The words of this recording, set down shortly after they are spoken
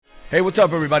Hey, what's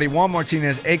up, everybody? Juan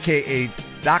Martinez, a.k.a.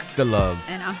 Dr. Love.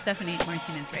 And I'm Stephanie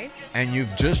Martinez-Ray. And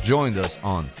you've just joined us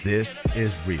on This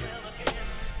Is Real.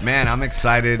 Man, I'm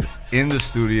excited in the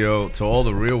studio to all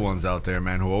the real ones out there,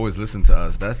 man, who always listen to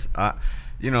us. That's,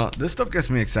 this stuff gets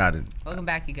me excited. Welcome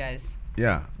back, you guys.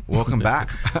 Yeah, welcome back.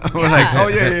 We're like, oh,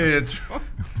 yeah.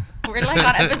 We're like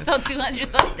on episode 200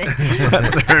 something.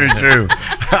 That's very true.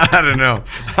 I don't know.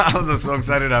 I was just so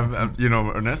excited.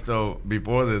 Ernesto,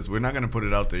 before this, we're not going to put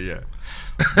it out there yet.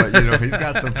 But, he's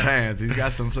got some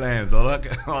plans. All I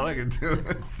can do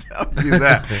is tell you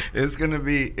that. It's going to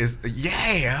be,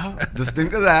 just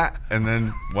think of that. And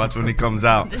then watch when he comes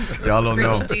out. Y'all don't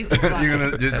know. You're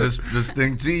going to just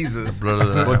think Jesus.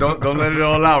 But don't let it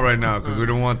all out right now because we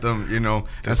don't want them,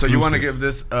 And so you want to give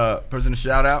this person a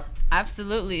shout out?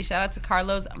 Absolutely. Shout out to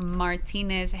Carlos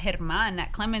Martinez Herman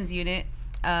at Clemens Unit.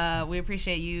 We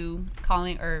appreciate you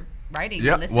calling or writing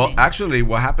and listening. Well, actually,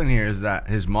 what happened here is that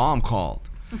his mom called.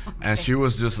 Okay. And she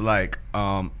was just like,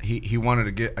 he wanted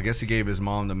to get, I guess he gave his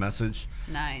mom the message.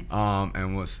 Nice.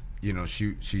 And was,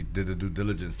 she did the due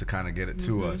diligence to kind of get it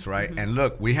to us, right? Mm-hmm. And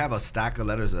look, we have a stack of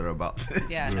letters that are about this.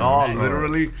 Yeah.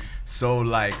 Literally. So,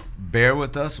 like, bear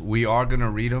with us. We are going to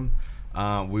read them.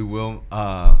 We will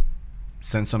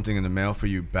send something in the mail for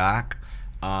you back.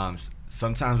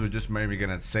 Sometimes we're just maybe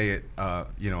gonna say it,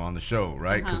 on the show,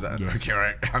 right? Because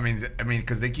I mean,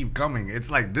 because they keep coming.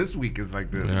 It's like this week is like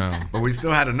this, but we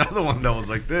still had another one that was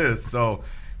like this. So,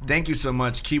 thank you so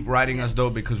much. Keep writing us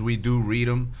though, because we do read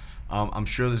them. I'm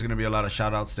sure there's gonna be a lot of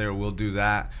shout outs there. We'll do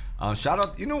that. Shout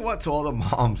out, to all the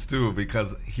moms too,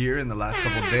 because here in the last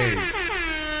couple of days,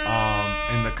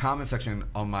 in the comment section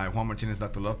on my Juan Martinez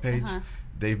Dr. Love page.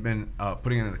 They've been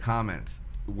putting it in the comments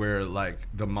where, like,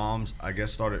 the moms, I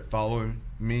guess, started following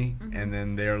me, and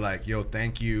then they're like, yo,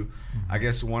 thank you. I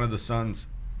guess one of the sons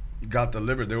got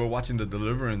delivered. They were watching the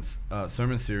Deliverance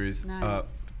sermon series.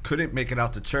 Nice. Couldn't make it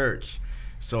out to church,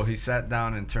 so he sat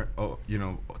down and turned on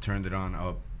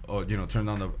the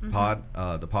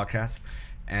the podcast,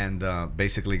 and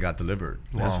basically got delivered.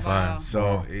 That's fine.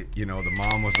 So, the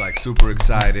mom was like super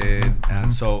excited.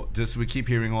 And so just we keep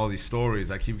hearing all these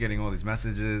stories. I keep getting all these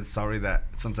messages. Sorry that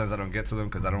sometimes I don't get to them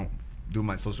because I don't do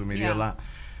my social media a lot.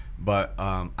 But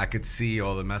I could see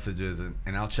all the messages,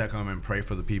 and I'll check them and pray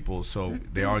for the people. So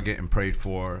they are getting prayed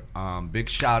for. Big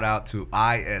shout out to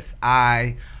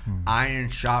ISI. Iron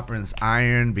sharpens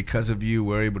iron. Because of you,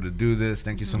 we're able to do this.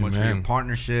 Thank you so much for your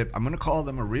partnership. I'm going to call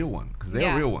them a real one because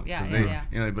they're a real one. Because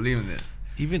they believe in this.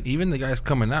 Even the guys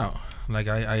coming out. Like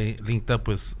I linked up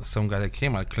with some guy that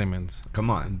came out of Clemens. Come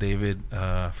on. David,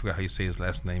 I forgot how you say his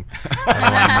last name. I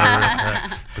don't want to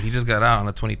remember it. But he just got out on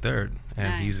the 23rd.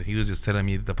 And he was just telling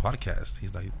me the podcast.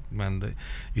 He's like, man,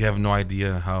 you have no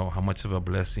idea how much of a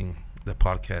blessing the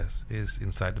podcast is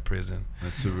inside the prison.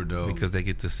 That's super dope. Because they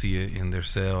get to see it in their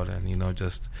cell and,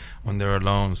 just when they're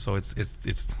alone. So it's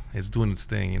doing its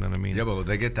thing, you know what I mean? Yeah, but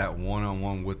they get that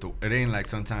one-on-one with it ain't like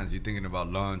sometimes you're thinking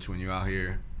about lunch when you're out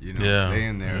here,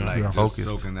 laying there, like just focused.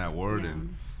 Soaking that word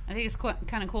in. I think it's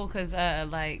kind of cool because,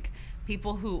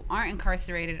 people who aren't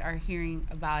incarcerated are hearing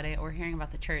about it or hearing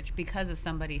about the church because of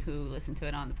somebody who listened to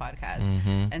it on the podcast.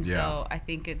 And so I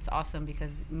think it's awesome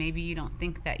because maybe you don't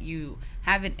think that you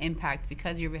have an impact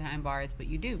because you're behind bars, but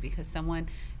you do because someone,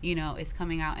 is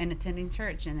coming out and attending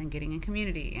church and then getting in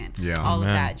community and all of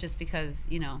that just because,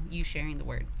 you sharing the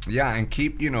word. Yeah, and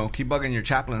keep bugging your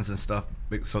chaplains and stuff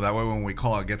so that way when we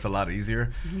call it gets a lot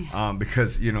easier.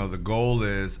 Because, the goal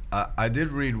is, I did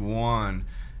read one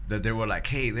that they were like,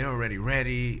 hey, they're already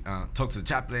ready. Talk to the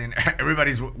chaplain.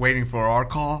 Everybody's waiting for our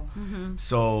call.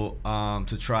 So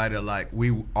to try to we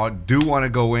do want to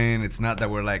go in. It's not that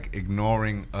we're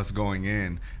ignoring us going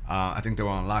in. I think they were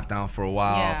on lockdown for a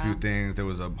while. A few things. There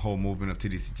was a whole movement of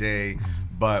TDCJ,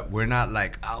 but we're not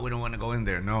we don't want to go in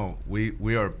there. No,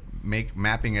 we are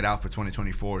mapping it out for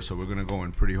 2024. So we're gonna go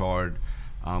in pretty hard.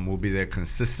 We'll be there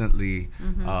consistently,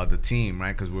 the team,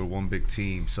 right? Because we're one big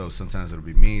team. So sometimes it'll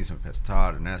be me, sometimes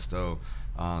Todd, Ernesto,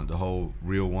 the whole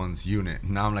Real Ones unit.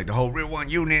 Now I'm like, the whole Real One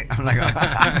unit. I'm like,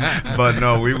 but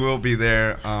no, we will be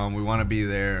there. We want to be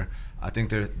there. I think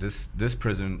this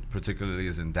prison particularly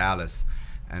is in Dallas.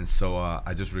 And so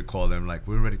I just recall them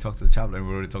we already talked to the chaplain.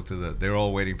 We already talked to they're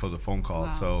all waiting for the phone call.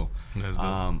 Wow. So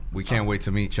we can't wait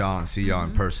to meet y'all and see y'all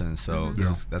in person. So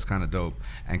that's kind of dope.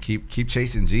 And keep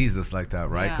chasing Jesus like that,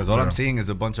 right? Because all I'm seeing is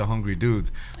a bunch of hungry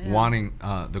dudes wanting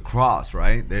the cross,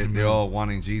 right? They're all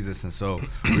wanting Jesus. And so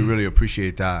we really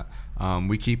appreciate that.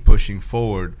 we keep pushing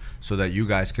forward so that you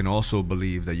guys can also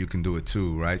believe that you can do it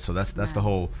too, right? So that's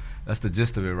the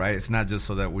gist of it, right? It's not just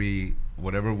so that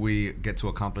whatever we get to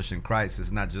accomplish in Christ,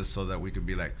 it's not just so that we could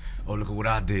be like, oh, look at what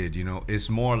I did, It's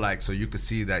more like so you could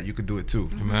see that you could do it too.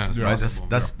 Amen. Right?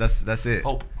 That's it.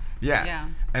 Hope. Yeah.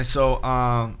 And so,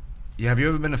 have you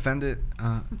ever been offended?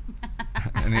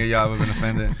 Any of y'all ever been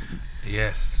offended?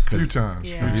 Yes. A few times.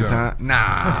 Yeah. Few times?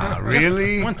 Nah,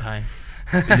 really? One time.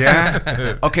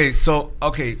 Yeah.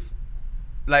 Okay.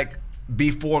 Like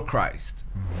before Christ.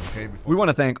 Okay. We want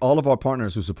to thank all of our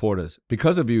partners who support us.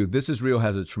 Because of you, This Is Real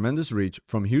has a tremendous reach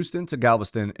from Houston to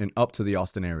Galveston and up to the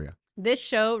Austin area. This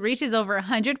show reaches over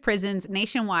 100 prisons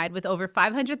nationwide with over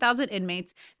 500,000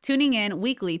 inmates tuning in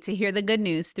weekly to hear the good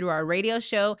news through our radio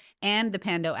show and the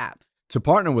Pando app. To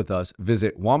partner with us,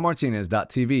 visit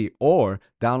juanmartinez.tv or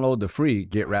download the free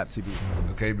Get Rap TV.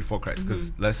 Okay, before Christ,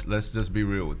 because let's just be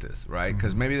real with this, right?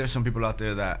 Because maybe there's some people out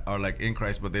there that are like in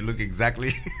Christ, but they look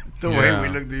exactly the way we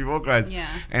looked before Christ. Yeah.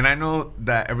 And I know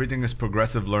that everything is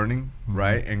progressive learning,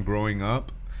 right, and growing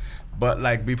up. But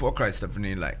like before Christ,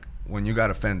 Stephanie, like when you got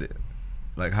offended,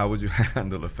 like how would you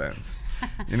handle offense?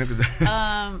 Cause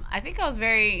I think I was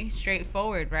very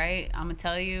straightforward, right? I'm gonna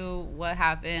tell you what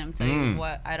happened. I'm telling you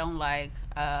what I don't like.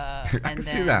 I can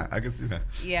see that.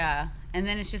 Yeah, and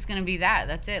then it's just gonna be that.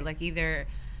 That's it. Like either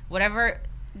whatever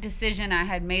decision I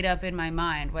had made up in my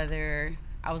mind, whether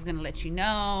I was gonna let you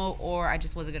know or I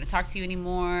just wasn't gonna talk to you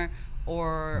anymore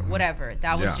or whatever.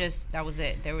 That was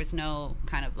it. There was no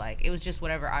kind of like, it was just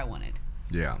whatever I wanted.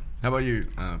 Yeah. How about you,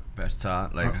 Pastor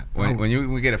Todd? Like when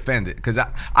we get offended, because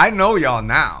I know y'all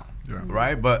now,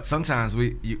 right? But sometimes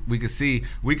we could see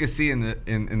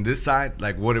in this side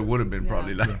like what it would have been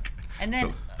probably like. And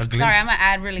then sorry, I'm gonna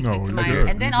add really quick to mine.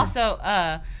 And then also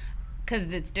because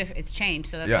it's changed,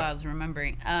 so that's why I was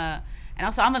remembering. And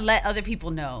also I'm gonna let other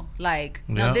people know, like,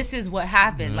 no, this is what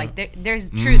happened. Like there's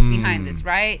truth behind this,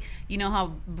 right? You know how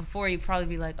before you probably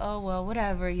be like, oh well,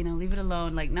 whatever, leave it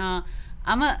alone. Like, nah,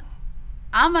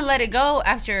 I'm gonna let it go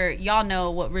after y'all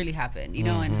know what really happened,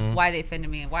 and why they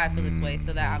offended me and why I feel this way,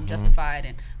 so that I'm justified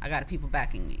and I got people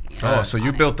backing me. Oh, so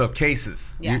you built up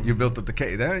cases. Yeah. You built up the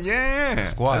case. Yeah.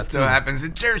 Squad that still happens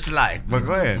in church life. But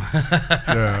go ahead.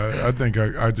 Yeah, I think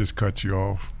I just cut you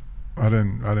off. I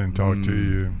didn't talk to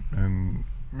you, and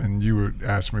you would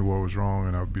ask me what was wrong,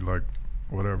 and I'd be like,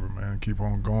 whatever, man, keep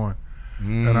on going.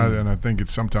 And I think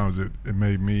sometimes it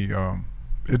made me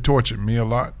it tortured me a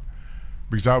lot.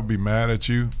 Because I would be mad at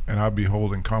you, and I'd be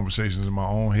holding conversations in my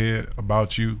own head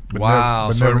about you.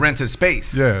 But so never, it rented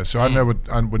space. Yeah, so I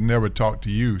would never talk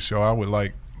to you. So I would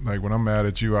like when I'm mad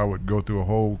at you, I would go through a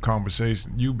whole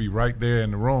conversation. You'd be right there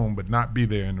in the room, but not be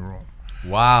there in the room.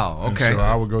 Wow. Okay. And so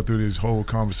I would go through this whole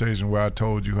conversation where I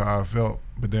told you how I felt,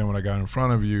 but then when I got in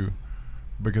front of you,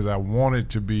 because I wanted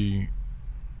to be,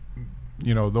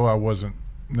 though I wasn't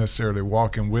necessarily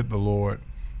walking with the Lord.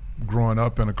 Growing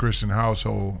up in a Christian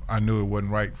household, I knew it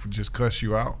wasn't right to just cuss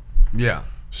you out. Yeah.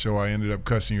 So I ended up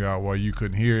cussing you out while you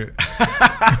couldn't hear it.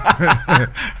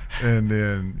 And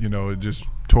then, it just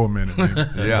tormented me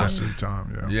most of the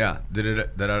time. Yeah. Did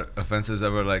offenses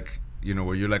ever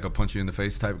were you like a punch you in the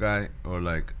face type guy or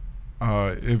like?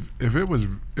 If it was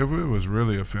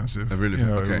really offensive, really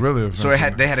offensive. So they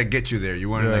had to get you there.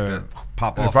 You weren't like a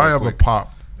pop off. If I ever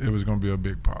pop, it was going to be a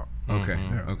big pop. Okay.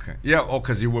 Okay. Yeah. Oh,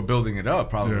 because you were building it up,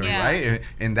 probably, right?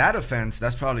 In that offense,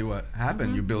 that's probably what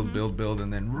happened. You build,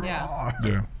 and then roar.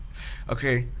 Yeah.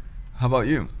 Okay. How about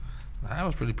you? I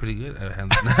was pretty good at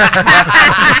handling.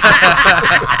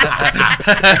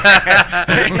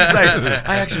 He's like,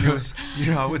 I actually was.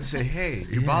 I would say, hey,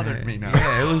 you bothered me now.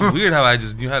 Yeah, it was weird how I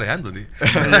just knew how to handle it.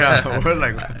 Yeah, we're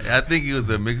like, I think it was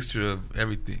a mixture of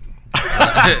everything.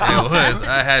 It was.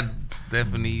 I had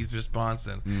Stephanie's response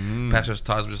and Pastor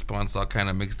Todd's response all kind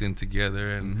of mixed in together,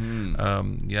 and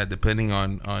depending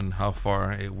on how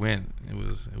far it went, it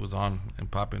was on and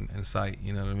popping in sight.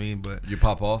 You know what I mean? But you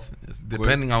pop off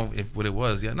depending on what it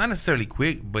was. Yeah, not necessarily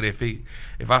quick, but if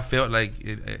I felt like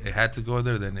it had to go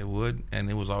there, then it would, and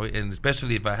it was always, and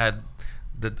especially if I had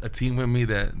a team with me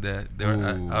that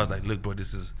I was like, look, bro,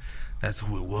 that's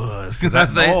who it was.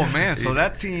 That's man. So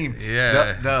that team,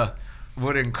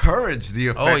 would encourage the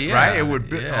effect, right? It would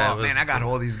be, man, I got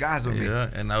all these guys with me. Yeah,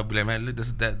 and I would be like, man, look,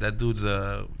 that dude's,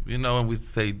 and we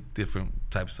say different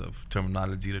types of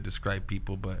terminology to describe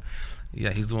people, but yeah,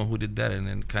 he's the one who did that, and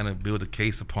then kind of build a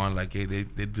case upon like, hey, they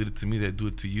did it to me, they do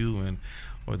it to you,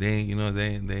 or they ain't,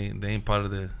 they ain't part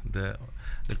of the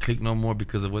clique no more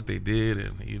because of what they did,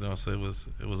 and so it was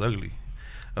ugly.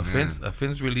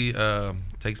 Offense really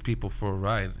takes people for a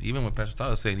ride. Even when Pastor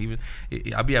Tyler was saying,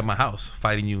 I'll be at my house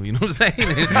fighting you. You know what I'm saying?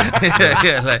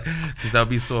 yeah, like because I'll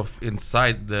be so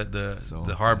inside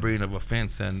the harboring of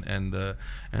offense and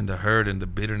the hurt and the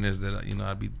bitterness that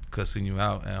I'd be cussing you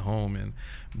out at home, and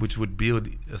which would build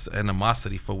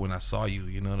animosity for when I saw you.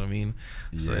 You know what I mean?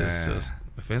 So it's just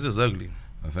offense is ugly.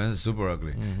 Offense is super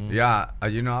ugly. Yeah, I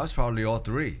was probably all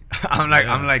three. I'm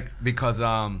like because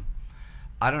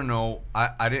I don't know.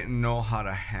 I didn't know how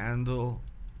to handle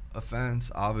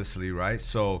offense, obviously, right?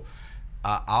 So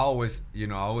I always,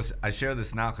 I share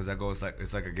this now because I go, it's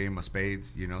like a game of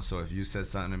spades, So if you said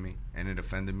something to me and it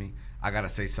offended me, I gotta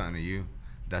say something to you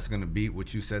that's gonna beat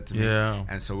what you said to me. Yeah.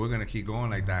 And so we're gonna keep going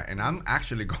like that. And I'm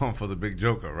actually going for the big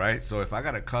joker, right? So if I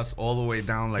gotta cuss all the way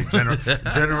down, like yeah,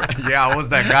 I was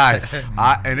that guy.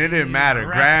 And it didn't matter.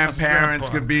 Grandparents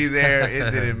could be there.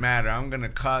 It didn't matter. I'm gonna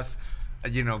cuss.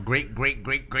 Great.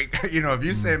 If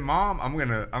you say mom, I'm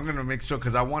gonna make sure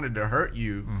because I wanted to hurt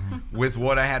you with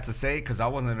what I had to say because I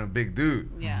wasn't a big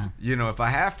dude. Yeah. If I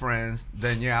have friends,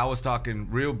 then I was talking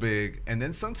real big, and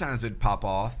then sometimes it'd pop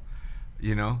off.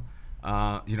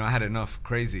 I had enough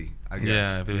crazy. I guess.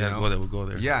 Yeah, if we had to go there, we'll go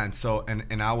there. Yeah, and so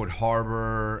and I would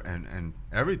harbor and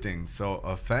everything. So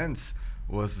offense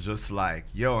was just like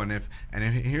and if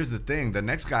here's the thing, the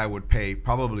next guy would pay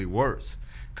probably worse.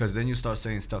 Because then you start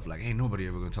saying stuff like, "Ain't nobody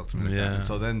ever gonna talk to me like that." And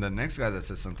so then the next guy that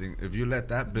says something, if you let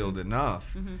that build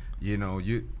enough,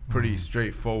 you pretty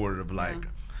straightforward of like.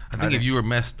 I think if you were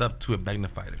messed up to it,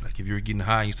 magnified it. Like if you were getting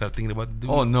high and you started thinking about the dude.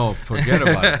 Oh no, forget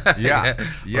about it. Yeah.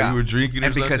 Or you were drinking,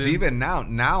 and because even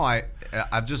now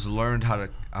I've just learned how to.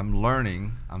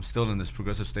 I'm still in this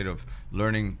progressive state of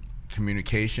learning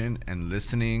communication and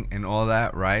listening and all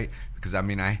that, right? Because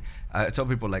I tell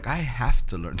people like I have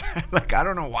to learn that. Like I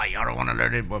don't know why y'all don't want to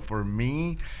learn it, but for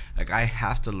me, like I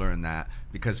have to learn that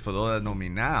because for those that know me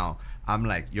now, I'm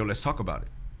like, let's talk about it.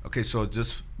 Okay, so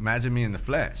just imagine me in the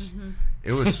flesh.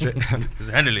 It was straight.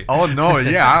 Just handle it. Oh no,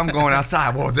 yeah, I'm going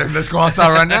outside. Well, then let's go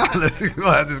outside right now. Let's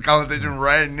go have this conversation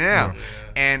right now.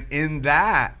 And in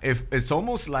that, if it's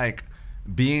almost like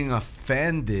being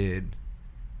offended.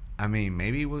 I mean,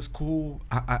 maybe it was cool.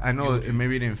 I know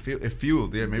maybe it didn't feel it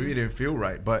fueled. Yeah, maybe it didn't feel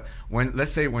right. But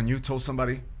let's say when you told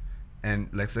somebody, and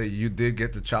let's say you did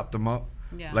get to chop them up,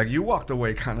 like you walked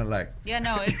away kind of like. Yeah,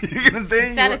 no, it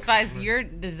satisfies your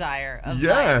desire of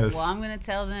like, well, I'm gonna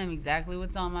tell them exactly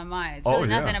what's on my mind. It's really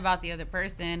nothing about the other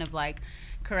person of like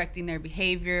correcting their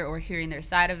behavior or hearing their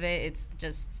side of it. It's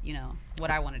just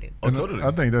what I want to do. Oh, totally. I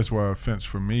think that's why offense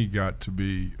for me got to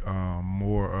be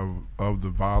more of the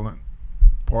violent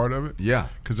part of it,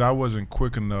 because I wasn't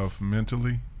quick enough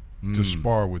mentally to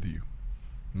spar with you,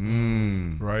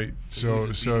 right? So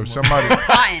if somebody,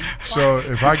 so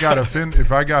if I got offended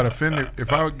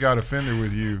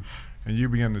with you, and you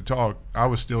began to talk, I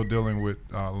was still dealing with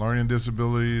learning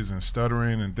disabilities and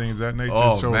stuttering and things of that nature.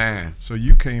 Oh man! So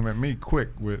you came at me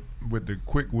quick with the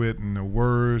quick wit and the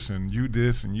words and you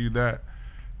this and you that,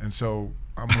 and so.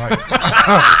 I'm like,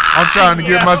 I'm trying to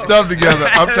get my stuff together.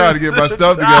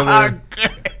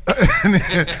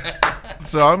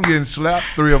 So I'm getting slapped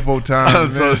 3 or 4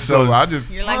 times. So I just.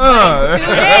 You're like, 2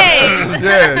 days.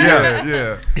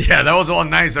 Yeah. Yeah, that was all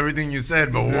nice, everything you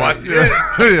said, but watch this.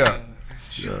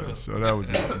 So that was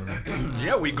it.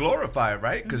 Yeah, we glorify it,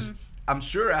 right? Because I'm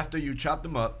sure after you chopped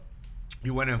them up,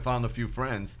 you went and found a few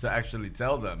friends to actually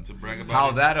tell them to brag about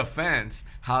how that offense,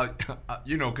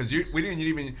 because we didn't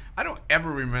even. I don't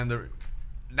ever remember.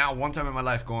 Now, one time in my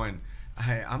life, going,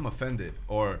 "Hey, I'm offended,"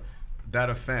 or that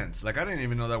offense. Like I didn't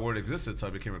even know that word existed until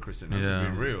I became a Christian. I'm just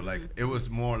being real. Like it was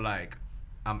more like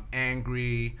I'm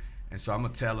angry, and so I'm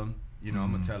gonna tell him. I'm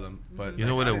gonna tell him. But you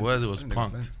know what it was? It was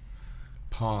punked.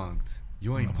 Punked.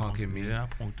 You ain't punking me. Yeah,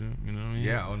 I punked him. You know what I mean?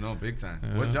 Yeah. Oh no, big time.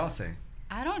 Yeah. What'd y'all say?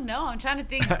 I don't know. I'm trying to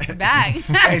think back.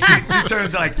 Hey, she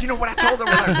turns like, you know what I told her?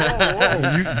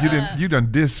 Whoa. You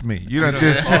done diss me. You done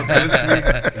diss me. Diss me.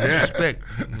 Disrespect.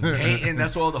 Hating.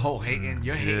 That's all the whole hating.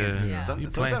 You're hating. Yeah.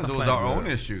 Sometimes it was our own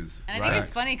issues. And I think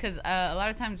it's funny because a lot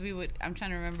of times I'm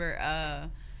trying to remember,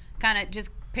 kind of just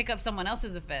pick up someone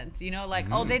else's offense, like,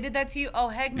 oh, they did that to you? Oh,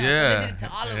 heck no. Yeah. So they did it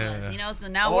to all of us, so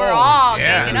now we're all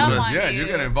ganging up on you. Yeah, you're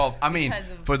getting involved. I mean,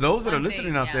 for those that are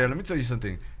listening out there, let me tell you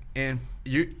something. And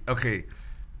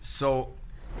so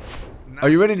are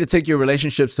you ready to take your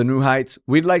relationships to new heights?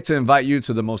 We'd like to invite you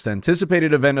to the most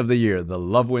anticipated event of the year, the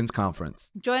Love Wins Conference.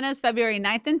 Join us February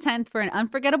 9th and 10th for an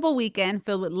unforgettable weekend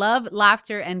filled with love,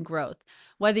 laughter, and growth.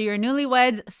 Whether you're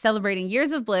newlyweds, celebrating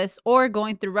years of bliss, or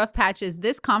going through rough patches,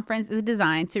 this conference is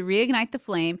designed to reignite the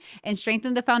flame and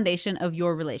strengthen the foundation of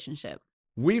your relationship.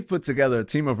 We've put together a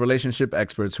team of relationship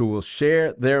experts who will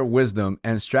share their wisdom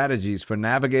and strategies for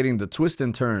navigating the twists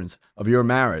and turns of your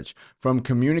marriage, from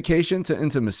communication to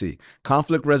intimacy,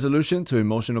 conflict resolution to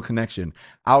emotional connection.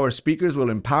 Our speakers will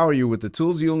empower you with the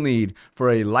tools you'll need for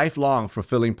a lifelong,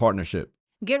 fulfilling partnership.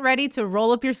 Get ready to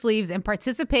roll up your sleeves and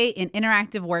participate in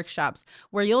interactive workshops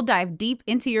where you'll dive deep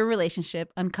into your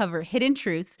relationship, uncover hidden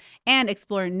truths, and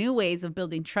explore new ways of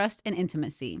building trust and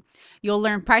intimacy. You'll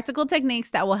learn practical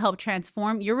techniques that will help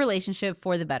transform your relationship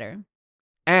for the better.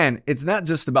 And it's not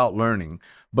just about learning,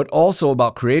 but also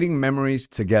about creating memories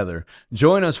together.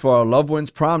 Join us for our Loved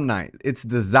Ones Prom Night. It's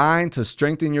designed to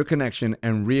strengthen your connection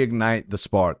and reignite the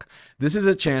spark. This is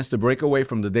a chance to break away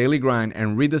from the daily grind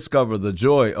and rediscover the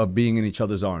joy of being in each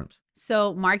other's arms.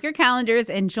 So mark your calendars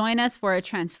and join us for a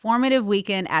transformative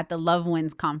weekend at the Loved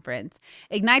Ones Conference.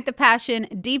 Ignite the passion,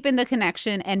 deepen the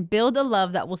connection, and build a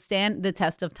love that will stand the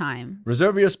test of time.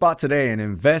 Reserve your spot today and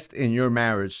invest in your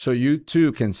marriage so you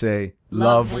too can say,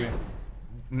 Love wins.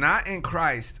 Not in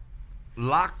Christ,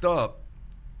 locked up,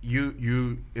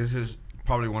 this is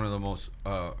probably one of the most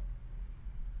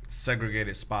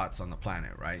segregated spots on the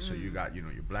planet, right? So you got, your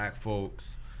black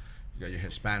folks, you got your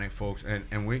Hispanic folks, and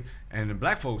the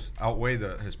black folks outweigh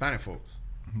the Hispanic folks.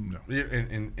 No.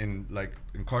 In like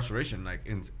incarceration, like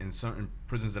in certain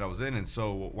prisons that I was in. And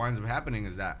so what winds up happening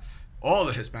is that all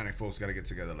the Hispanic folks got to get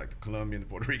together, like the Colombian, the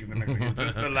Puerto Rican, the Mexican,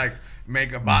 just to like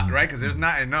make a bot, right? Because there's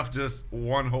not enough just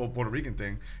one whole Puerto Rican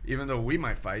thing, even though we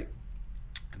might fight.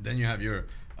 Then you have your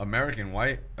American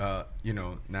white,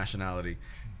 nationality.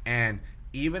 And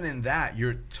even in that,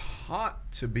 you're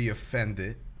taught to be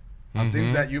offended on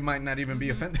things that you might not even be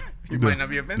offended. You might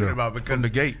not be offended about because from the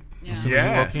gate. Yeah.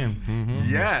 Yes. You walk in.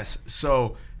 Yes.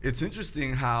 So it's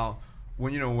interesting how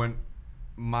when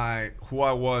who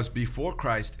I was before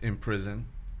Christ in prison,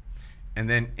 and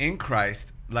then in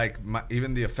Christ, like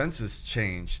even the offenses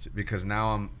changed because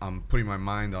now I'm putting my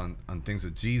mind on things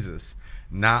with Jesus,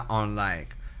 not on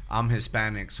like I'm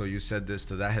Hispanic, so you said this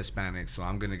to that Hispanic, so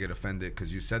I'm gonna get offended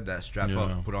because you said that. Strap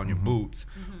up, put on your boots,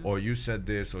 or you said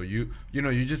this, or you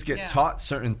just get taught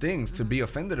certain things to be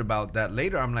offended about. That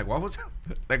later, I'm like, what was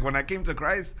that? Like when I came to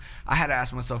Christ, I had to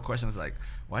ask myself questions like,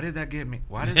 why did that get me?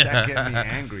 Why did that get me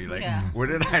angry? Like, where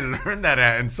did I learn that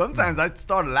at? And sometimes I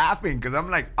start laughing because I'm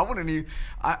like,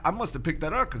 I must have picked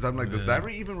that up because I'm like, does that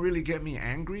even really get me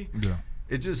angry? Yeah,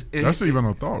 That's even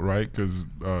a thought, right? Because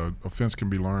offense can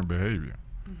be learned behavior.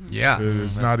 Yeah,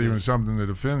 it's not even something that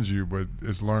offends you, but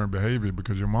it's learned behavior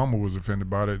because your mama was offended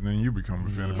by it, and then you become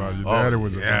offended by it. Your daddy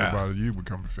was offended by it, you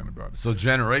become offended by it. So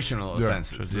generational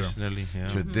offenses, traditionally,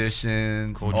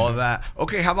 traditions, culture. all that.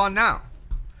 Okay, how about now?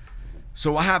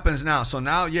 So what happens now? So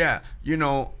now, a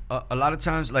lot of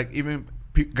times, like even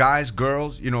guys,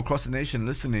 girls, across the nation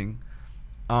listening,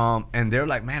 and they're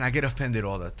like, man, I get offended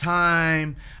all the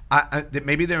time.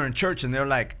 Maybe they're in church and they're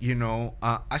like,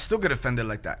 I still get offended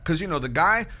like that. Because, the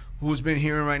guy who's been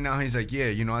hearing right now, he's like,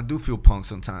 I do feel punk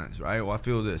sometimes, right? Or I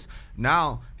feel this.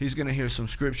 Now he's going to hear some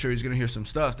scripture. He's going to hear some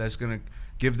stuff that's going to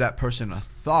give that person a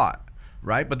thought,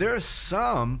 right? But there are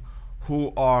some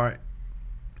who are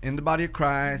in the body of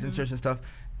Christ, in church and stuff,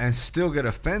 and still get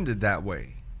offended that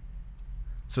way.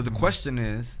 So the question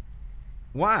is,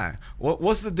 why?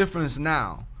 What's the difference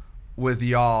now with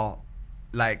y'all,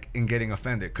 like, in getting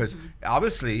offended? Because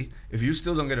obviously, if you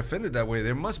still don't get offended that way,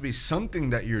 there must be something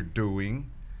that you're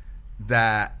doing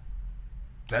that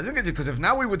doesn't get you. Because if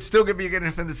now we would still be getting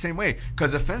offended the same way.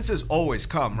 Because offenses always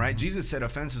come, right? Jesus said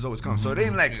offenses always come. So it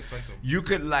ain't like you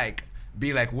could like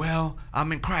be like, well,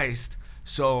 I'm in Christ,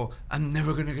 so I'm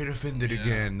never gonna get offended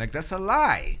again. Like, that's a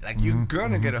lie. Like, you're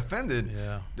gonna get offended.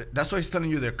 That's why he's telling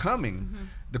you they're coming.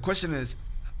 The question is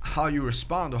how you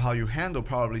respond or how you handle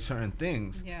probably certain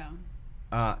things.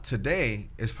 Today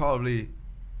is probably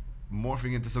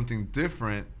morphing into something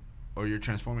different, or you're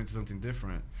transforming into something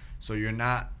different. So you're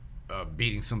not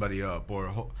beating somebody up,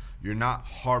 or you're not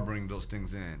harboring those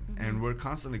things in. And we're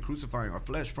constantly crucifying our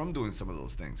flesh from doing some of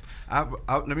those things.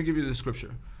 Let me give you the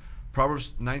scripture.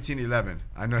 Proverbs 19:11.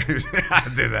 I know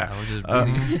I did that.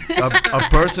 A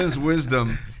person's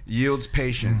wisdom yields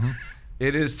patience.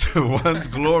 It is to one's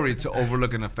glory to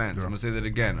overlook an offense. I'm going to say that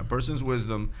again. A person's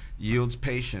wisdom yields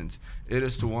patience. It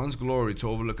is to one's glory to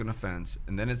overlook an offense.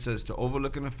 And then it says to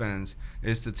overlook an offense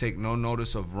is to take no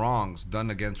notice of wrongs done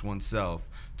against oneself,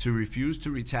 to refuse to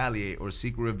retaliate or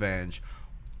seek revenge,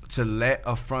 to let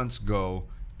affronts go,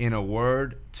 in a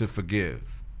word, to forgive.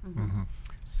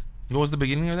 What was the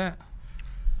beginning of that?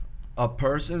 A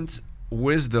person's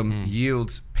wisdom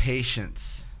yields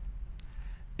patience.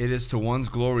 it is to one's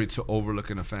glory to overlook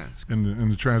an offense. In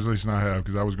the translation I have,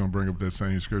 because I was going to bring up that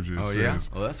same scripture, it says,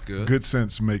 that's good. Good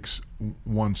sense makes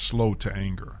one slow to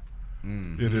anger.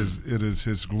 Mm-hmm. It is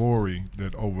his glory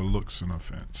that overlooks an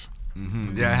offense.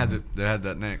 Mm-hmm. Yeah, they had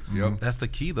that next. Mm-hmm. Yep. That's the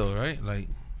key, though, right? Like,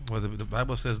 well, the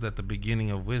Bible says that the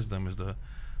beginning of wisdom is the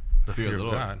fear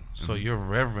of God. Mm-hmm. So your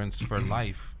reverence for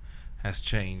life has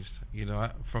changed. You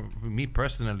know, for me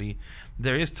personally,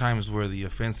 there is times where the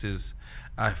offenses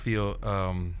I feel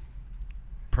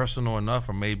personal enough,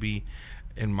 or maybe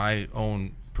in my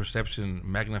own perception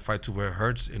magnified to where it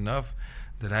hurts enough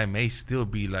that I may still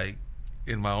be like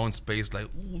in my own space, like,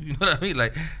 ooh, you know what I mean,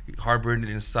 like harboring it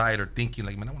inside, or thinking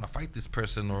like, man, I want to fight this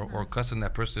person, or cussing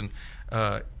that person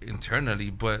internally.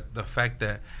 But the fact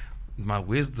that my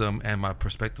wisdom and my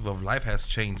perspective of life has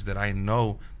changed, that I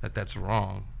know that that's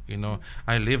wrong. You know,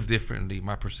 I live differently.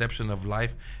 My perception of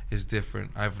life is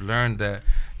different. I've learned that,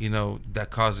 you know, that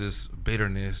causes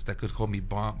bitterness, that could hold me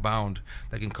bound,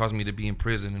 that can cause me to be in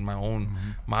prison in my own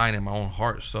mind and my own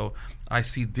heart. So I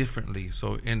see differently.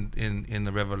 So in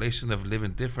the revelation of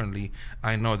living differently,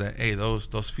 I know that, hey,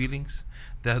 those feelings,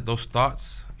 those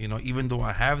thoughts, you know, even though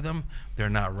I have them, they're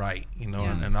not right, you know,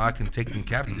 and I can take them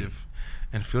captive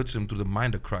and filter them through the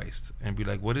mind of Christ and be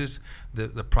like, what is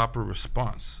the proper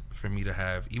response for me to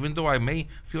have? Even though I may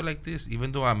feel like this,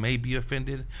 even though I may be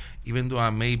offended, even though I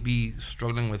may be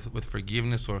struggling with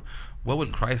forgiveness, or what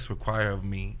would Christ require of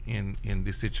me in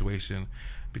this situation?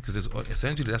 Because it's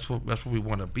essentially that's what we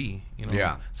want to be. You know,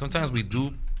 yeah. Sometimes we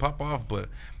do pop off, but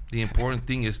the important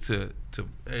thing is to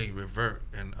revert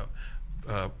and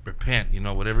repent. You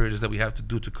know, whatever it is that we have to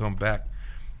do to come back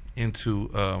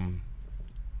into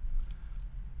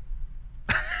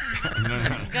Go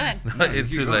ahead.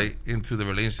 Into the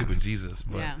relationship with Jesus.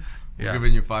 But we're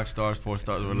giving you 5 stars, 4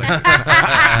 stars. We're like,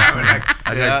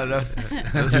 that's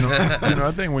you know,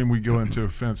 I think when we go into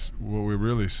offense, what we're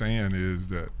really saying is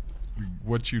that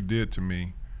what you did to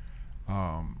me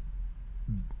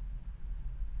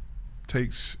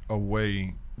takes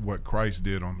away what Christ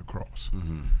did on the cross.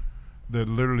 Mm-hmm. That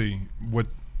literally, what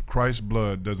Christ's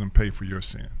blood doesn't pay for your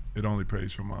sin; it only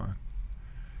pays for mine.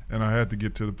 And I had to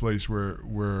get to the place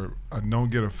where I don't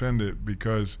get offended,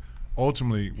 because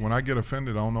ultimately, when I get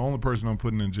offended, the only person I'm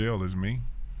putting in jail is me.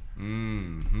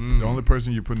 Mm-hmm. The only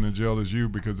person you're putting in jail is you,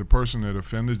 because the person that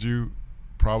offended you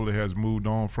probably has moved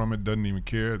on from it, doesn't even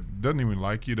care, doesn't even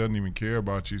like you, doesn't even care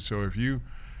about you. So if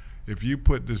you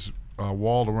put this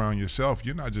wall around yourself,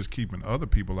 you're not just keeping other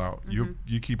people out,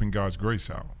 you're keeping God's grace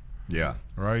out. Yeah.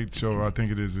 Right. So I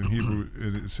think it is in Hebrew.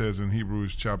 It says in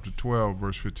Hebrews chapter 12,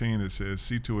 verse 15. It says,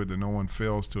 "See to it that no one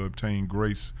fails to obtain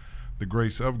grace, the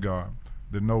grace of God,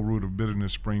 that no root of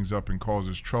bitterness springs up and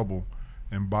causes trouble,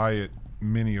 and by it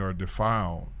many are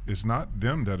defiled." It's not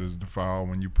them that is defiled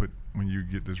when you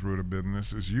get this root of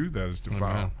bitterness. It's you that is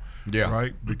defiled. Yeah.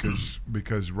 Right.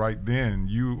 Because right then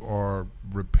you are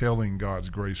repelling God's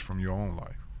grace from your own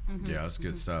life. Mm-hmm. Yeah, that's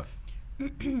good stuff.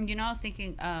 You know, I was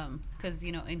thinking, because,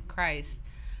 you know, in Christ,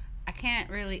 I can't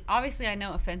really, obviously I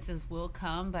know offenses will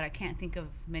come, but I can't think of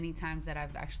many times that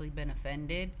I've actually been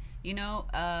offended, you know,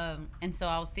 and so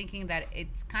I was thinking that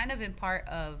it's kind of in part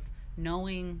of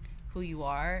knowing who you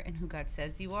are and who God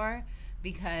says you are,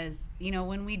 because, you know,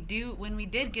 when we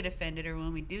did get offended, or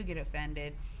when we do get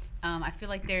offended, I feel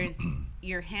like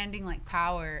you're handing like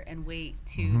power and weight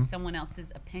to someone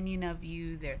else's opinion of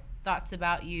you, their thoughts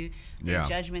about you, their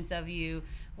judgments of you,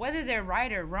 whether they're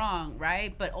right or wrong,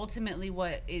 right? But ultimately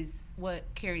what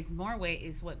carries more weight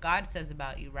is what God says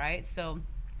about you, right? So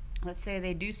let's say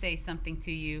they do say something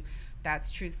to you that's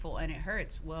truthful and it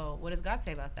hurts. Well, what does God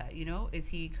say about that? You know, is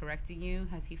he correcting you?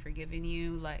 Has he forgiven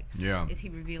you? Like, is he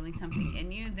revealing something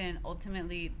in you? Then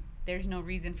ultimately there's no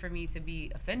reason for me to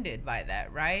be offended by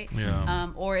that, right?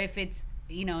 Or if it's,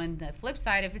 you know, in the flip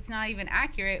side, if it's not even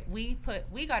accurate, we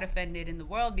got offended in the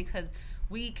world because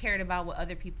we cared about what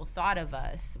other people thought of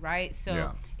us, right?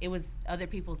 So it was other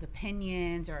people's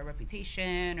opinions or a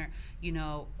reputation, or, you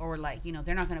know, or like, you know,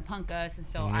 they're not going to punk us. And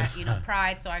so I, you know,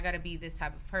 pride. So I got to be this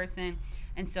type of person.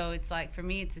 And so it's like, for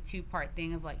me, it's a 2-part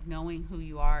thing of like knowing who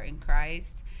you are in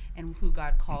Christ and who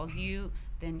God calls you.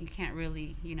 Then you can't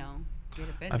really, you know, get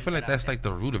offended. I feel like that's like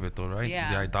the root of it though, right?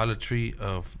 Yeah. The idolatry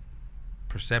of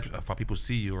perception of how people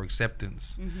see you, or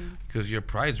acceptance, because your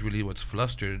pride is really what's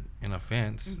flustered in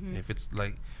offense. If it's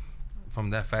like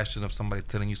from that fashion of somebody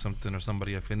telling you something, or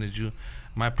somebody offended you,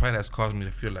 my pride has caused me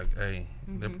to feel like, hey,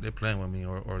 they're playing with me,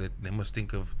 or they must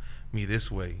think of me this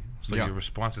way. So your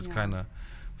response is kind of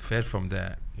fed from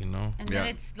that, you know. And then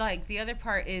it's like the other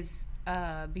part is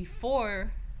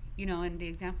before you know, in the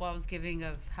example I was giving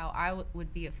of how I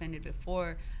would be offended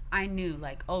before, I knew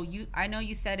like, oh, I know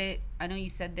you said it, I know you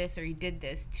said this or you did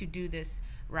this to do this,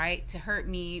 right, to hurt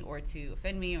me or to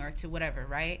offend me or to whatever,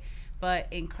 right? But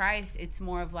in Christ, it's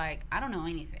more of like, I don't know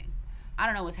anything. I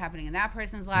don't know what's happening in that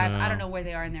person's life. I don't know where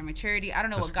they are in their maturity. I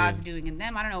don't know what God's doing in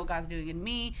them. I don't know what God's doing in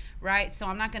me, right? So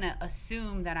I'm not going to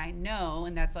assume that I know,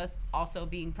 and that's us also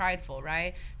being prideful,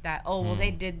 right? That, oh, well,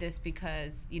 they did this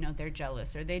because, you know, they're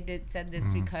jealous, or they said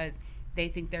this because they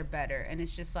think they're better. And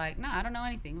it's just like, no, I don't know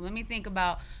anything. Let me think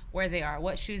about where they are.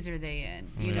 What shoes are they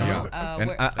in? You know?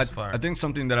 And I think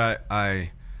something that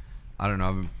I don't know,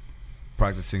 I've been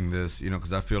practicing this, you know,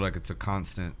 because I feel like it's a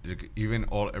constant, even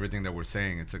everything that we're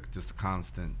saying, it's just a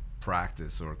constant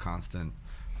practice or a constant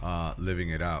living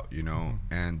it out, you know.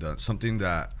 And something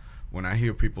that when I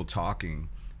hear people talking,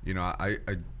 you know, I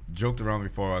joked around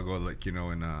before, I go like, you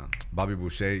know, in Bobby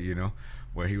Boucher, you know,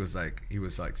 where he was like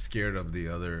scared of the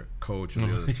other coach or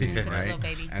the other team, right?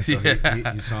 And so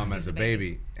he saw him as a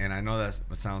baby. And I know that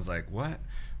sounds like, what?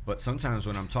 But sometimes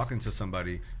when I'm talking to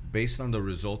somebody, based on the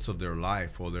results of their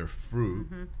life or their fruit,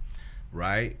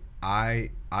 right, I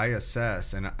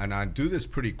assess, and I do this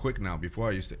pretty quick now.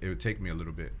 Before it would take me a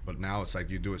little bit, but now it's like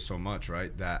you do it so much,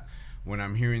 right, that when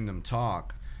I'm hearing them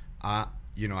talk, I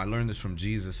learned this from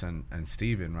Jesus and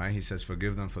Stephen, right? He says,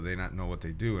 forgive them for they not know what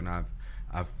they do. And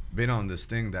I've been on this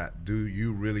thing that, do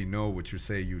you really know what you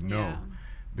say you know? Yeah.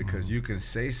 Because you can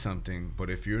say something, but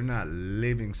if you're not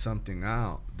living something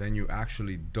out, then you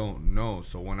actually don't know.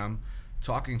 So when I'm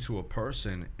talking to a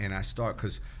person and I start,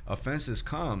 because offenses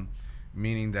come,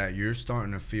 meaning that you're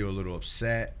starting to feel a little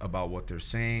upset about what they're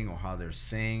saying or how they're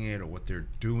saying it or what they're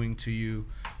doing to you.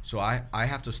 So I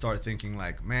have to start thinking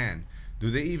like, man,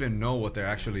 do they even know what they're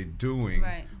actually doing?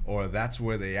 Right. Or that's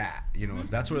where they at? You know, if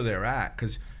that's where they're at,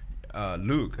 because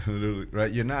Luke,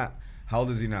 right, you're not, how old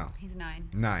is he now? He's 9.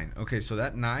 9. Okay, so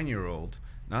that 9-year-old,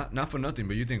 not for nothing,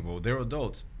 but you think, well, they're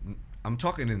adults. I'm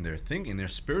talking in their thinking, their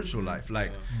spiritual life.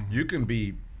 Like, you can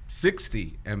be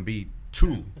 60 and be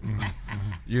 2,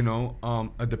 you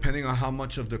know, depending on how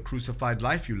much of the crucified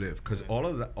life you live. Because all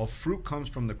of that, fruit comes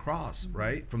from the cross,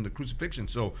 right? From the crucifixion.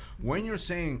 So when you're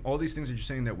saying all these things that you're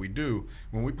saying that we do,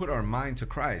 when we put our mind to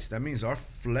Christ, that means our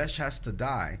flesh has to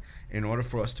die in order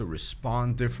for us to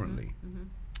respond differently.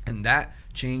 And that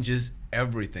changes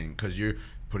everything, because you're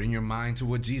putting your mind to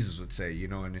what Jesus would say, you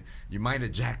know, and you might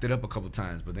have jacked it up a couple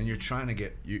times, but then you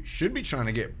should be trying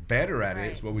to get better at it.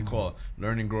 It's what we call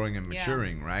learning, growing, and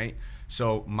maturing, right?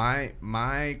 So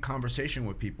my conversation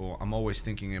with people, I'm always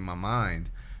thinking in my mind,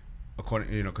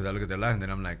 according, you know, because I look at their life and then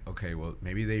I'm like, okay, well,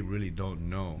 maybe they really don't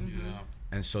know.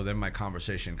 And so then my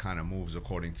conversation kind of moves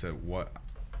according to what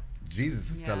Jesus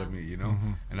is telling me, you know.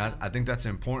 And I think that's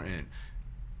important.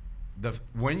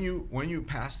 When you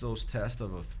pass those tests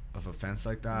of offense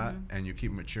like that, and you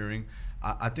keep maturing,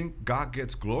 I think God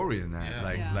gets glory in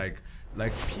that.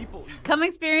 Like people come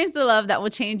experience the love that will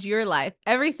change your life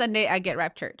every Sunday at Get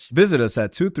Rap Church. Visit us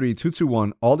at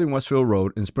 23221 Alding Westfield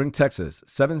Road in Spring, Texas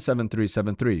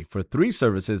 77373 for 3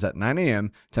 services at 9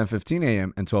 a.m., 10:15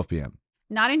 a.m., and 12 p.m.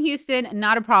 Not in Houston,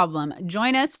 not a problem.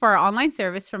 Join us for our online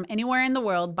service from anywhere in the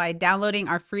world by downloading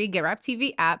our free Get Rap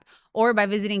TV app or by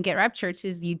visiting Get Rap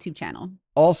Church's YouTube channel.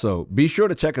 Also, be sure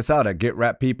to check us out at Get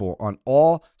Rap People on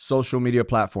all social media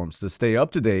platforms to stay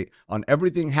up to date on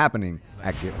everything happening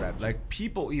at Get Rap. Like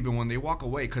people, even when they walk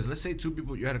away, because let's say 2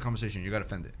 people, you had a conversation, you got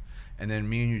offended, and then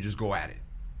me and you just go at it.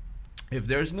 If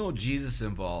there's no Jesus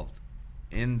involved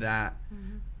in that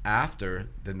after,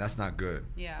 then that's not good,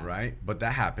 right? But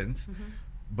that happens.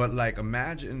 But like,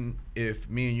 imagine if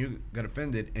me and you got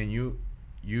offended and you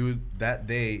that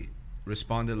day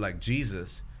responded like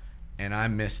Jesus, and I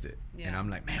missed it, and I'm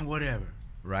like, man, whatever,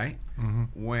 right?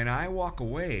 When I walk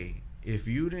away, if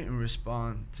you didn't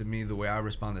respond to me the way I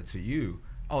responded to you,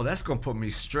 oh, that's gonna put me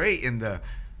straight in the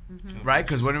right,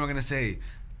 because what am I gonna say?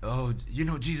 Oh, you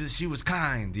know, Jesus, she was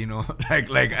kind, you know,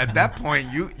 like at that point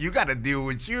you got to deal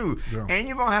with you, and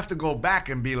you're gonna have to go back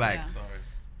and be like, sorry,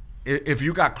 if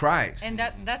you got Christ. And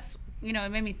that's, you know, it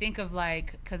made me think of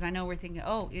like, because I know we're thinking,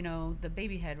 oh, you know, the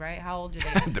baby head, right? How old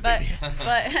are they?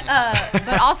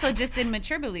 but also just in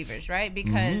mature believers, right?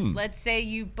 Because let's say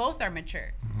you both are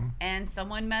mature and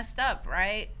someone messed up,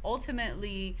 right?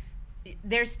 Ultimately,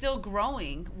 they're still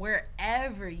growing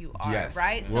wherever you are,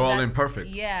 right? We're all imperfect.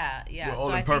 Yeah. We're all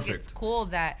so imperfect. I think it's cool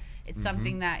that it's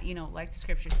something that, you know, like the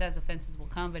scripture says, offenses will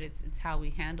come, but it's how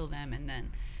we handle them, and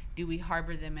then do we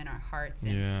harbor them in our hearts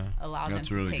and allow them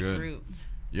to take root?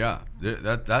 Yeah,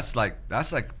 that's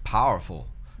like powerful,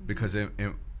 because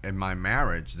in my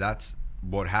marriage, that's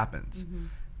what happens.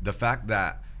 The fact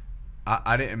that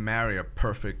I didn't marry a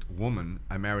perfect woman.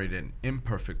 I married an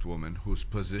imperfect woman who's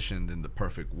positioned in the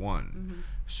perfect one.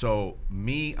 So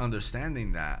me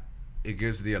understanding that, it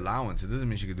gives the allowance. It doesn't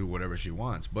mean she can do whatever she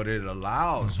wants, but it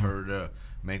allows her to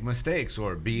make mistakes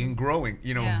or be growing,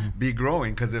 be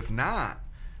growing. Because if not,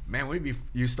 man,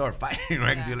 you start fighting,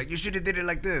 right? Because you're like, you should have did it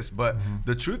like this. But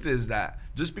the truth is that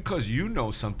just because you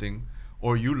know something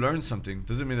or you learn something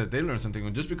doesn't mean that they learn something.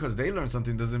 And just because they learn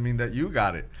something doesn't mean that you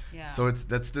got it. Yeah. So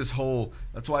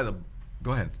that's why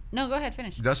go ahead. No, go ahead,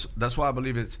 finish. That's why I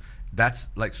believe that's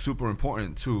like super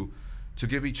important to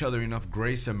give each other enough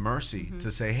grace and mercy to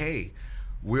say, hey,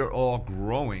 we're all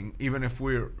growing, even if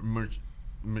we're,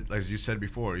 as you said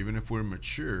before, even if we're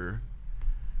mature,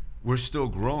 we're still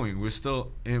growing. We're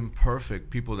still imperfect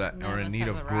people that are in need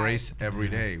of grace every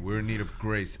day. We're in need of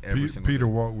grace every single day. Peter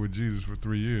walked with Jesus for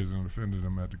 3 years and offended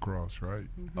him at the cross, right?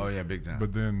 Oh, yeah, big time.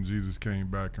 But then Jesus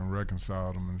came back and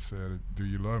reconciled him and said, do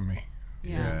you love me?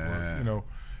 Yeah. Well,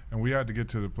 and we had to get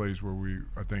to the place where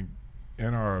I think,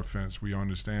 in our offense, we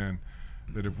understand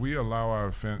that if we allow our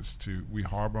offense we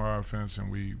harbor our offense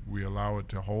and we allow it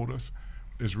to hold us,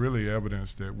 it's really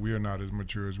evidence that we are not as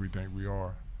mature as we think we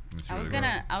are. I was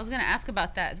gonna ask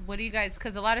about that. What do you guys?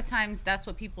 Because a lot of times that's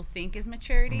what people think is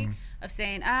maturity, of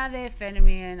saying, they offended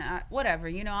me and whatever,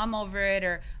 I'm over it,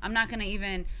 or I'm not gonna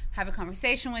even have a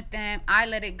conversation with them. I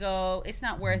let it go. It's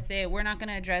not worth it. We're not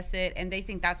gonna address it, and they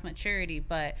think that's maturity.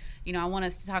 But I want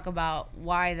us to talk about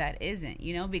why that isn't.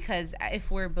 Because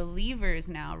if we're believers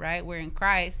now, right? We're in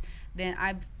Christ. Then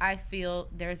I feel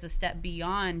there's a step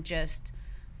beyond just,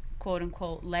 quote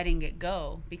unquote, letting it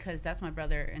go, because that's my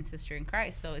brother and sister in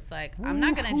Christ. So it's like, I'm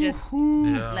not gonna just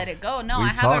let it go. No, I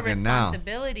have a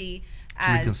responsibility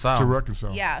to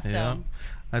reconcile. Yeah. So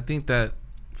I think that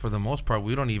for the most part,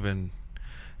 we don't even,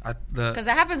 because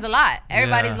that happens a lot.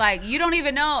 Everybody's like, you don't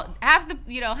even know, half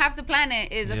the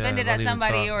planet is offended at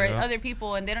somebody or other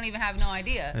people, and they don't even have no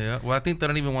idea. Yeah. Well, I think they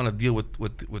don't even want to deal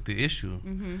with the issue,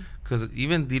 because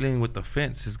even dealing with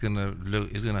offense is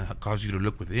gonna cause you to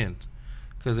look within.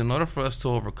 Because in order for us to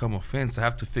overcome offense, I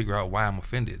have to figure out why I'm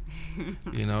offended,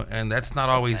 and that's not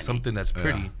always something that's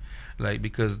pretty,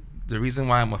 because the reason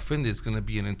why I'm offended is going to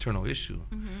be an internal issue.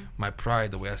 My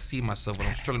pride, the way I see myself, what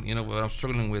I'm struggling, what I'm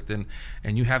struggling with, and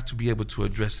you have to be able to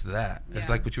address that. It's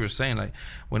like what you were saying, like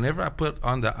whenever I put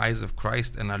on the eyes of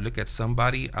Christ and I look at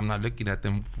somebody, I'm not looking at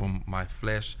them from my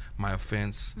flesh, my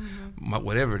offense,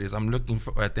 whatever it is. I'm looking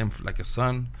at them like a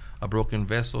son, a broken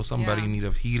vessel, somebody in need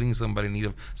of healing, somebody in need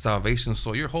of salvation.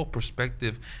 So your whole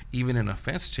perspective, even in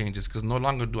offense, changes, because no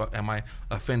longer am I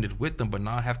offended with them, but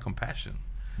now I have compassion.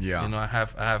 Yeah, I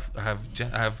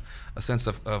have a sense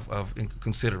of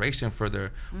consideration for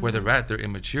where they're at, their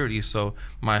immaturity. So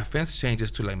my offense changes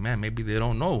to like, man, maybe they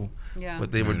don't know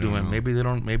what they were doing. Maybe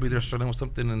they're struggling with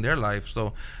something in their life.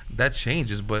 So that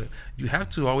changes. But you have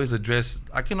to always address.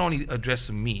 I can only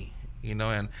address me,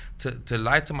 and to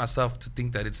lie to myself to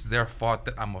think that it's their fault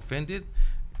that I'm offended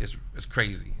is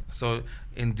crazy. So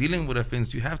in dealing with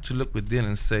offense, you have to look within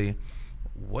and say,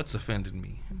 what's offended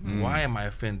me? Why am I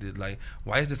offended? Like,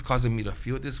 why is this causing me to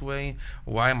feel this way?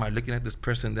 Why am I looking at this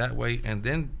person that way? And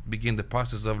then begin the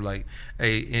process of like,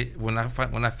 hey, when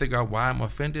I figure out why I'm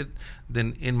offended,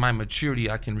 then in my maturity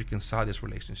I can reconcile this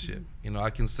relationship. I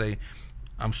can say,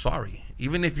 I'm sorry,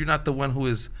 even if you're not the one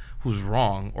who's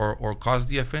wrong or caused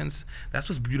the offense. That's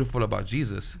what's beautiful about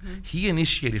Jesus. He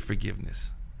initiated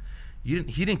forgiveness. You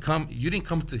didn't come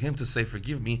to him to say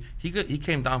forgive me. He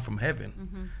came down from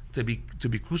heaven to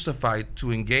be crucified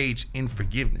to engage in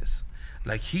forgiveness.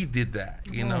 Like he did that,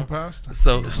 Pastor.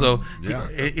 So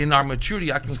in our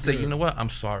maturity, I can say, you know what, I'm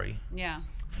sorry. Yeah.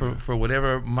 For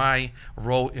whatever my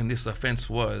role in this offense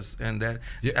was, and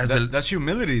that's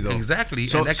humility, though. Exactly,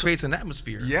 and that creates an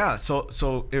atmosphere. Yeah.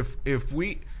 So if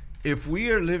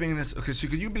we are living in this, okay, so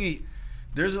could you be?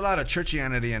 There's a lot of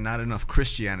churchianity and not enough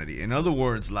Christianity. In other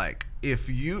words, like if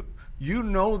you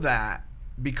know that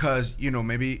because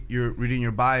maybe you're reading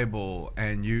your Bible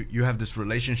and you have this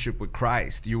relationship with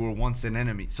Christ, you were once an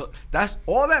enemy. So that's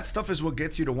all that stuff is what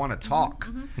gets you to want to talk.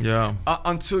 Yeah.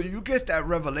 Until you get that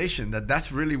revelation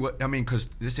that's really what I mean. Because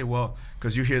they say, well,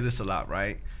 because you hear this a lot,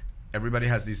 right? Everybody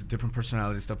has these different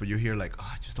personality stuff, but you hear like,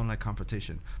 I just don't like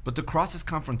confrontation. But the cross is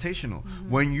confrontational.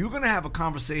 When you're gonna have a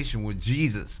conversation with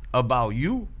Jesus about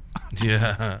you,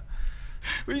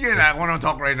 we get that. I want to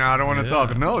talk right now. I don't want to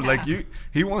talk. No, like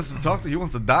he wants to talk to. He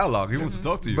wants to dialogue. He wants to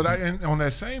talk to you. But and on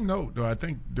that same note, though, I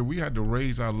think that we had to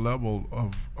raise our level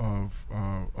of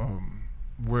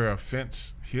where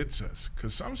offense hits us,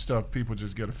 because some stuff people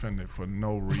just get offended for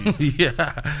no reason.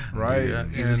 Yeah. Right. Yeah.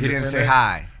 He didn't say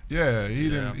hi. Yeah, he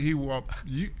didn't. He walked.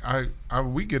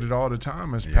 We get it all the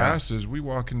time as pastors. We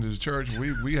walk into the church.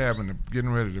 We getting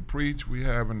ready to preach. We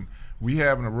having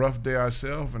a rough day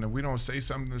ourselves, and if we don't say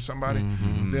something to somebody,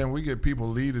 then we get people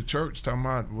leave the church talking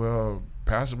about, well,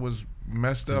 pastor was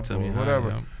messed up or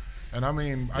whatever. And I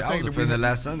mean, I think was the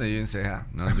last Sunday you didn't say hi.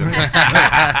 No, I'm joking.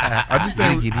 I just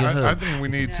think I think we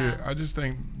need to. I just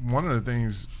think one of the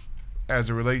things, as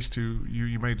it relates to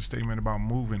you made the statement about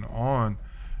moving on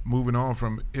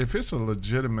from, if it's a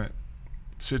legitimate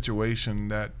situation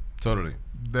that totally,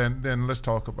 then let's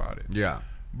talk about it. Yeah.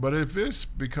 But if it's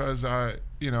because I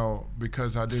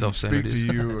didn't speak to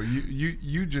you, or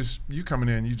you coming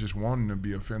in, you just wanting to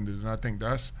be offended, and I think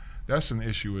that's an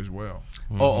issue as well.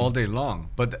 Oh, all day long.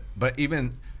 But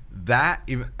even that,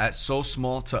 even at so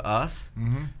small to us,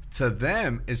 to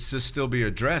them, it's to still be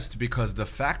addressed, because the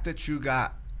fact that you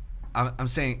got, I'm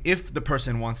saying, if the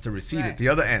person wants to receive it, the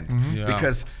other end,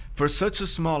 because for such a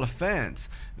small offense,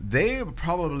 they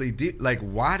probably like,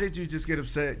 why did you just get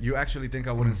upset? You actually think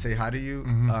I wouldn't say hi to you?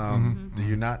 Do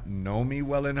you not know me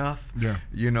well enough? Yeah.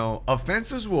 You know,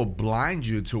 offenses will blind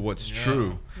you to what's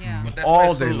true. Yeah. But that's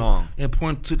all day long.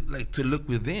 Important to look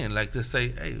within, like to say,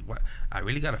 hey, I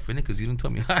really got offended because you didn't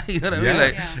tell me hi. You know what I mean?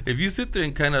 Like, if you sit there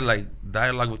and kind of like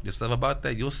dialogue with yourself about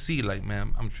that, you'll see, like,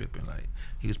 man, I'm tripping. Like,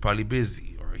 he was probably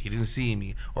busy, or he didn't see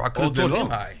me, or I could have told him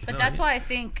hi. But that's why I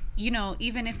think,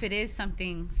 even if it is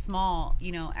something small,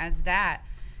 as that,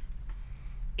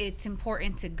 it's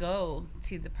important to go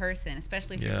to the person,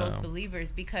 especially if you're both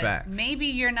believers, because maybe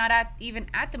you're not even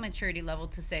at the maturity level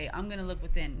to say, I'm going to look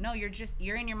within. No,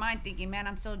 you're in your mind thinking, man,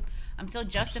 I'm so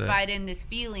justified in this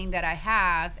feeling that I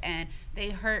have, and they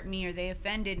hurt me or they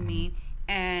offended me.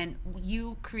 And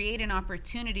you create an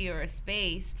opportunity or a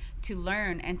space to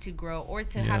learn and to grow, or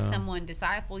to have someone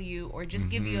disciple you, or just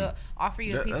offer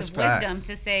you a piece of wisdom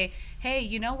to say, hey,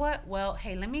 you know what? Well,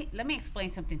 hey, let me explain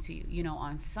something to you.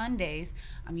 On Sundays,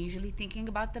 I'm usually thinking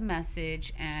about the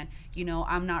message, and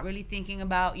I'm not really thinking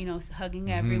about hugging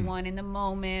everyone in the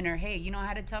moment, or hey, I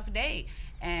had a tough day,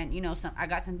 and I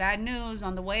got some bad news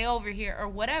on the way over here, or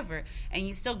whatever. And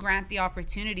you still grant the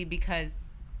opportunity, because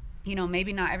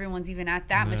maybe not everyone's even at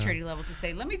that maturity level to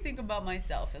say, let me think about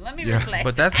myself and let me reflect.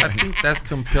 But I think that's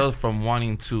compelled from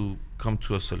wanting to come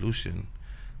to a solution.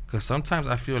 Because sometimes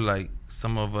I feel like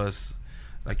some of us,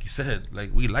 like you said, like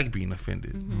we like being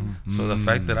offended. So the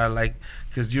fact that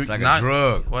because you're like not, a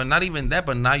drug. Well, not even that,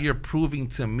 but now you're proving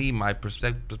to me my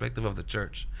perspective of the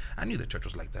church. I knew the church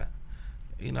was like that.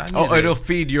 It'll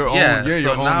feed your own.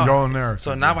 Your own narrative.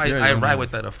 So now I ride with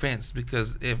that offense,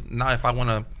 because if I want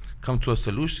to come to a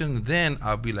solution, then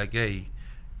I'll be like, hey,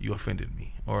 you offended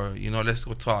me, or let's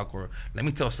go talk, or let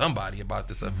me tell somebody about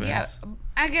this offense. Yeah,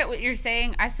 I get what you're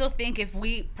saying. I still think if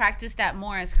we practice that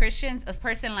more as Christians, a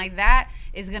person like that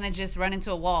is gonna just run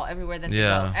into a wall everywhere that they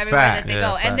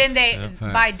go, and then they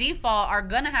by default are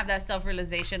gonna have that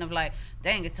self-realization of like,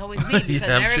 dang, it's always me, because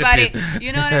everybody,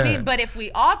 you know what I mean? But if we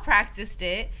all practiced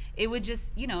it, it would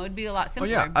just, it'd be a lot simpler.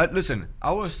 Oh yeah, listen,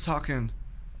 I was talking.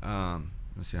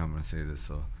 Let's see how I'm gonna say this.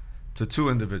 So, to two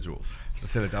individuals.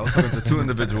 Let's say that. I was talking to two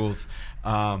individuals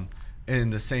in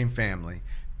the same family,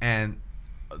 and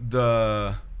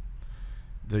the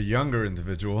younger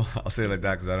individual, I'll say it like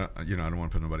that because I don't want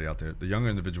to put nobody out there. The younger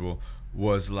individual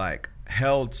was like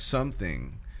held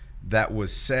something that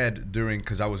was said during,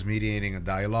 because I was mediating a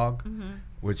dialogue,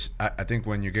 which I think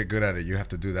when you get good at it, you have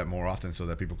to do that more often so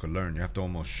that people could learn. You have to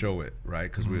almost show it,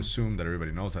 right? Because we assume that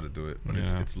everybody knows how to do it, but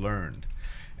it's learned.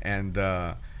 And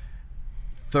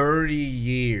 30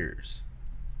 years.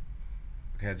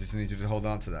 Okay, I just need you to hold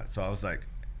on to that. So I was like,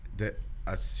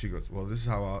 she goes, well, this is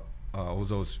how I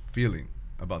was always feeling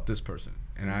about this person.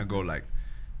 And I go like,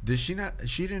 she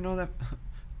didn't know that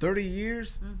 30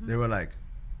 years? They were like,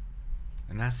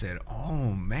 and I said,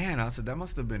 oh man, I said, that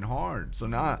must have been hard. So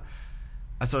now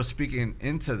I started speaking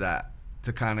into that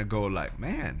to kind of go like,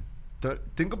 man,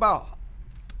 think about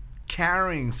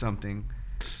carrying something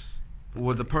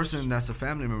with the person that's a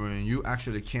family member, and you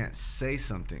actually can't say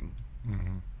something.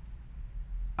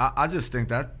 I just think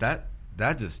that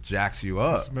just jacks you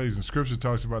up. It's amazing. Scripture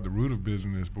talks about the root of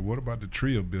bitterness, but what about the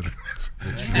tree of bitterness?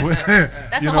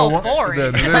 That's a whole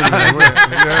forest.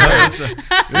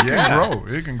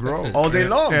 It can grow all day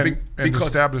long, and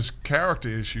establish character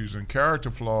issues and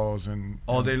character flaws, and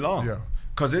all day long. Yeah,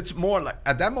 because it's more like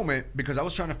at that moment, because I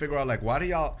was trying to figure out like, why do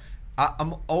y'all?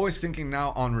 I'm always thinking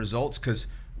now on results, because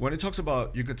when it talks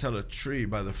about you could tell a tree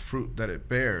by the fruit that it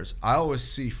bears, I always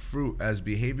see fruit as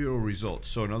behavioral results.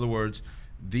 So in other words,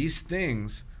 these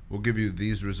things will give you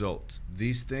these results.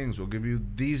 These things will give you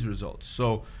these results.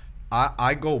 So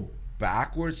I go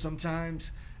backwards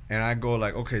sometimes and I go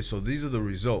like, okay, so these are the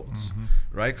results,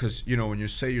 right? Because, you know, when you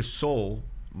say your soul,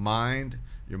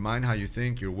 your mind, how you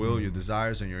think, your will, your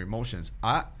desires, and your emotions,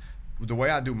 the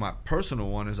way I do my personal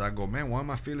one is I go, man, why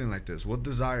am I feeling like this? What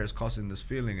desire is causing this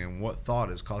feeling, and what thought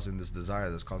is causing this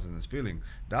desire that's causing this feeling?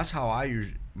 That's how I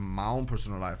use my own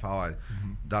personal life, how I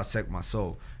dissect my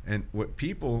soul. And with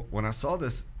people, when I saw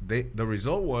this, the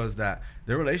result was that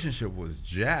their relationship was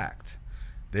jacked.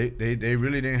 They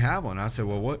really didn't have one. I said,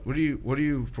 well, what do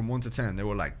you from 1 to 10? They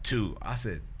were like 2. I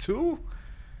said, 2?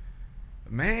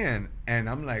 Man. And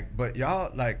I'm like, but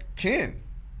y'all like kin.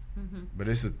 But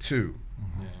it's a 2.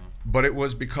 Yeah. But it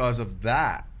was because of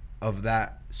that.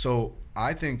 So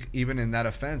I think even in that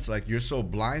offense, like, you're so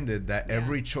blinded that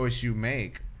every choice you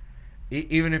make,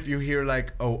 even if you hear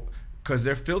like, oh, because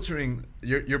they're filtering,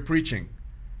 you're preaching.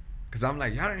 Because I'm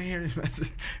like, y'all didn't hear this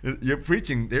message. You're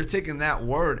preaching. They're taking that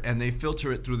word and they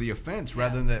filter it through the offense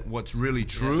rather than what's really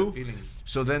true.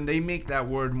 So then they make that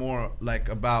word more like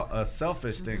about a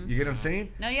selfish thing. You get what I'm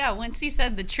saying? No, yeah. When she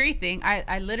said the tree thing,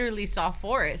 I literally saw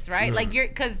forest, right? Like,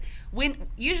 because when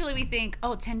usually we think,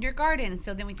 oh, tend your garden.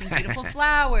 So then we think beautiful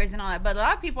flowers and all that. But a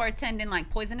lot of people are tending like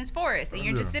poisonous forest. And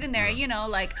you're just sitting there, you know,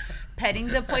 like petting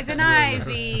the poison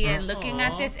ivy and looking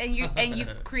at this. And you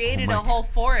created a whole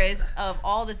forest of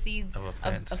all the seeds of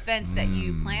offense that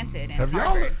you planted. And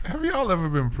have y'all ever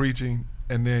been preaching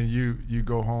and then you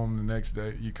go home the next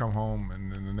day, you come home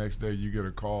and then the next day you get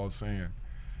a call saying,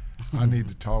 I need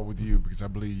to talk with you because I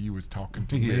believe you was talking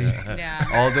to me. Yeah.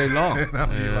 All day long. And I'll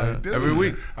be like, dude, every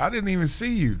week. I didn't even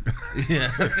see you. You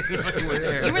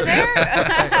were there?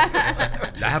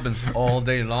 That happens all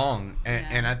day long.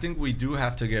 And I think we do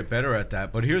have to get better at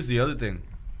that. But here's the other thing.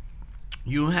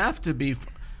 You have to be,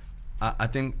 I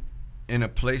think, in a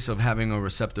place of having a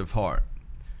receptive heart.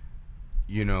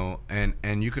 You know,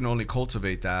 and you can only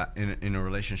cultivate that in a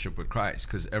relationship with Christ,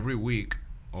 because every week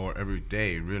or every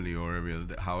day, really, or every other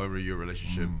day, however your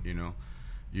relationship, you know,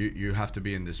 you have to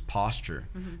be in this posture,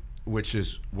 which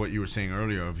is what you were saying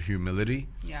earlier of humility.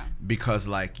 Yeah. Because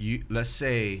like let's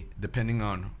say, depending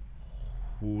on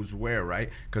who's where, right?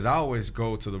 Because I always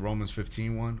go to the Romans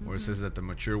 15 one where it says that the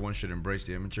mature one should embrace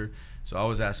the immature. So I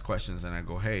always ask questions and I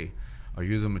go, hey, are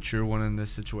you the mature one in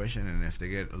this situation? And if they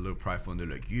get a little prideful and they're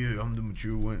like, yeah, I'm the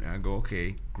mature one. And I go,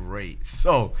 okay, great.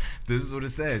 So this is what it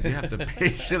says. You have to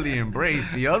patiently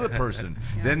embrace the other person.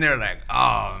 Yeah. Then they're like,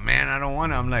 oh, man, I don't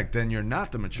want to. I'm like, then you're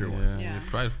not the mature one. Yeah, you're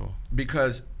prideful.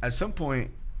 Because at some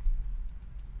point,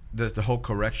 there's the whole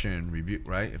correction and rebuke,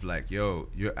 right? If like, yo,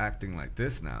 you're acting like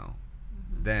this now,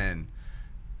 then,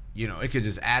 you know, it could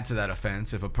just add to that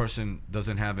offense if a person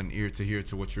doesn't have an ear to hear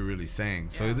to what you're really saying.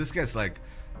 So this gets like,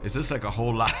 it's just like a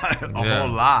whole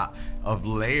lot of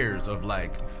layers of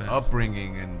like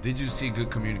upbringing. And did you see good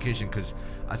communication? Because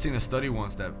I seen a study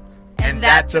once that. And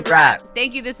that's a wrap.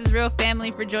 Thank you. This is Real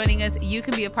Family for joining us. You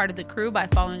can be a part of the crew by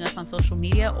following us on social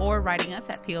media or writing us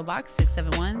at P.O. Box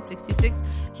 671-626,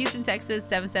 Houston, Texas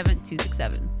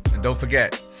 77267. And don't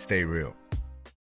forget, stay real.